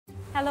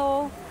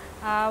Hello,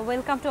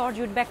 welcome to our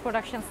jute bag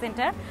production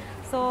center.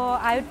 So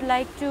I would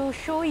like to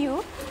show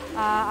you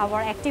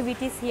our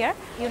activities here.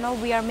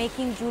 We are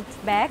making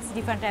jute bags,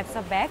 different types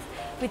of bags,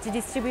 which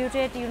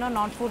distributed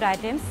non-food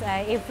items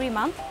every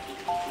month.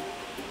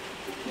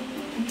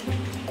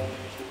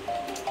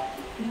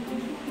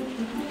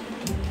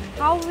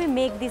 How we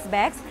make these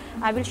bags,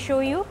 I will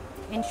show you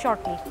in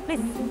shortly.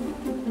 Please.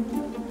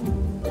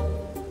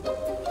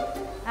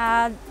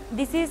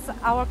 This is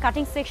our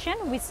cutting section.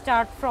 We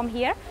start from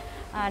here,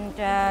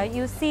 and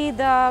you see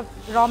the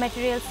raw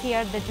materials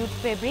here, the jute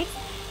fabrics.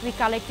 We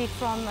collect it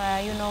from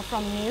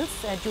from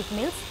mills, jute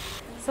mills.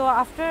 So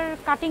after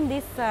cutting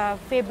these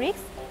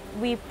fabrics,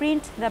 we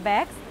print the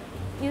bags.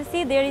 You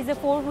see there is a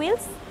 4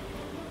 wheels.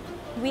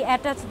 We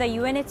attach the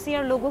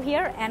UNHCR logo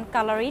here and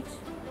color it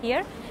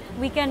here.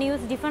 We can use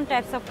different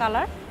types of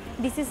color.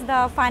 This is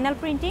the final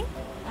printing.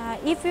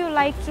 If you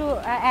like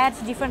to add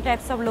different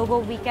types of logo,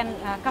 we can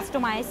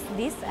customize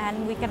this,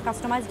 and we can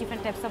customize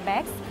different types of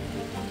bags.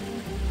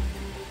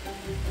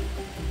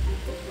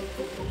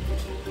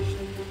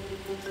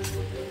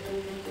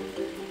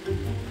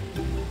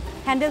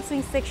 Handle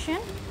swing section.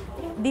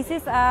 This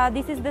is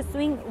the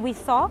swing we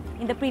saw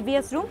in the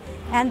previous room,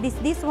 and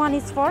this one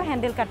is for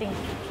handle cutting.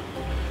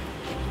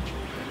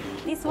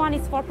 This one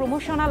is for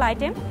promotional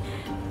item.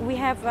 We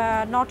have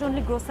not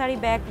only grocery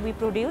bag we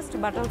produced,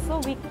 but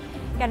also we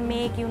can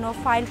make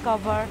file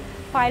cover,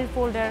 file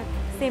folder,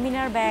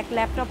 seminar bag,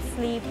 laptop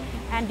sleeve,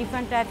 and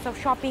different types of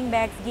shopping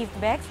bags, gift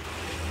bags.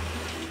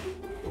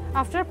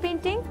 After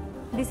printing,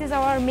 this is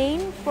our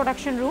main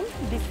production room,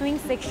 the swing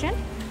section.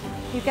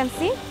 You can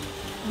see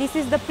this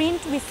is the print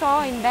we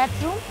saw in that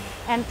room,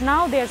 and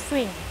now they are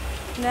swing.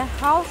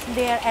 How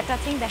they are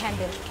attaching the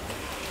handle.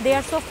 They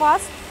are so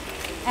fast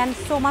and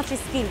so much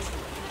skilled.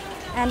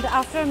 And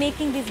after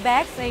making these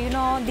bags,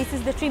 this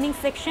is the trimming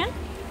section.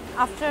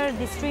 After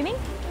this trimming,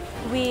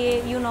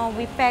 we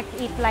pack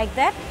it like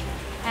that,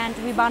 and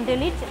we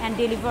bundle it and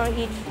deliver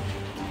it.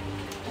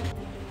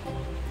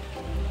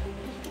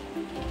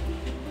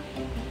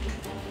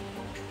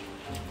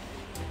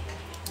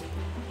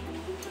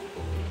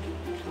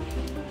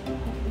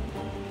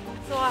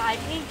 So I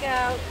think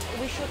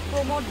we should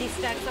promote these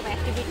types of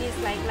activities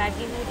like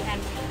livelihood,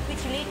 and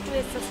which lead to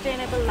a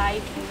sustainable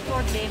life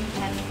for them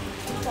and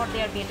for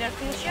their better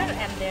future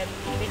and their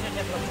better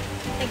development.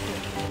 Thank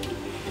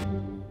you.